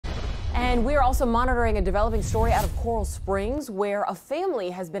And we're also monitoring a developing story out of Coral Springs where a family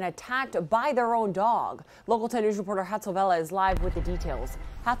has been attacked by their own dog. Local 10 News reporter Hatzel Vela is live with the details.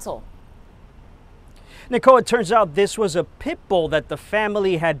 Hatzel. Nicole, it turns out this was a pit bull that the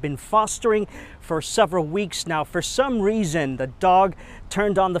family had been fostering for several weeks now. For some reason, the dog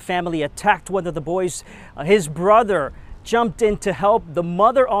turned on the family, attacked one of the boys. His brother jumped in to help. The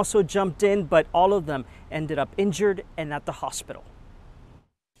mother also jumped in, but all of them ended up injured and at the hospital.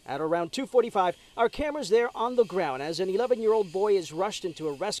 At around 2:45, our camera's there on the ground as an 11-year-old boy is rushed into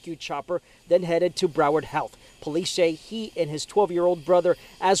a rescue chopper, then headed to Broward Health. Police say he and his 12-year-old brother,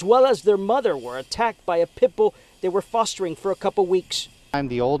 as well as their mother, were attacked by a pit bull they were fostering for a couple weeks. I'm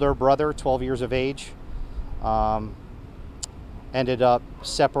the older brother, 12 years of age. Ended up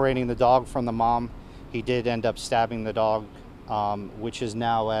separating the dog from the mom. He did end up stabbing the dog, which is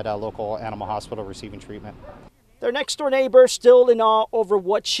now at a local animal hospital receiving treatment. Their next-door neighbor still in awe over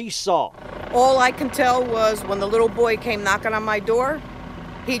what she saw. All I can tell was when the little boy came knocking on my door,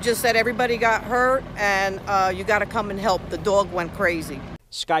 he just said everybody got hurt and you got to come and help. The dog went crazy.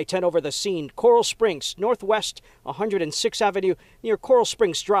 Sky 10 over the scene, Coral Springs, northwest 106th Avenue near Coral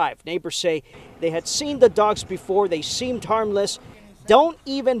Springs Drive. Neighbors say they had seen the dogs before. They seemed harmless. Don't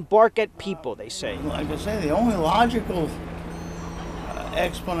even bark at people, they say. Like I say, the only logical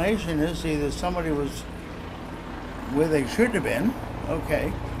explanation is either somebody was where they should have been,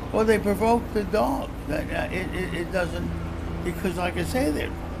 okay, or they provoked the dog. It doesn't, because like I say,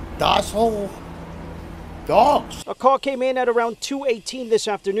 they're docile dogs. A call came in at around 2:18 this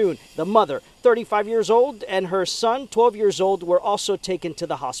afternoon. The mother, 35 years old, and her son, 12 years old, were also taken to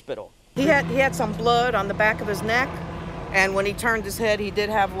the hospital. He had some blood on the back of his neck, and when he turned his head, he did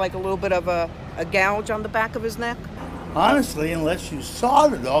have like a little bit of a gouge on the back of his neck. Honestly, unless you saw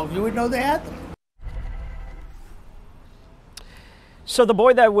the dog, you would know they had them. So the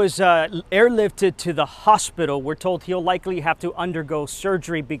boy that was airlifted to the hospital, we're told he'll likely have to undergo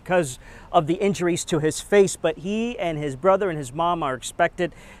surgery because of the injuries to his face, but he and his brother and his mom are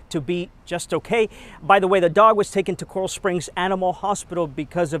expected to be just okay. By the way, the dog was taken to Coral Springs Animal Hospital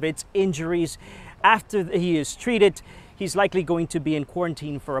because of its injuries. After he is treated, he's likely going to be in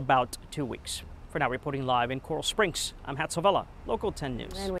quarantine for about 2 weeks. For now, reporting live in Coral Springs, I'm Hatzel Vela, Local 10 News.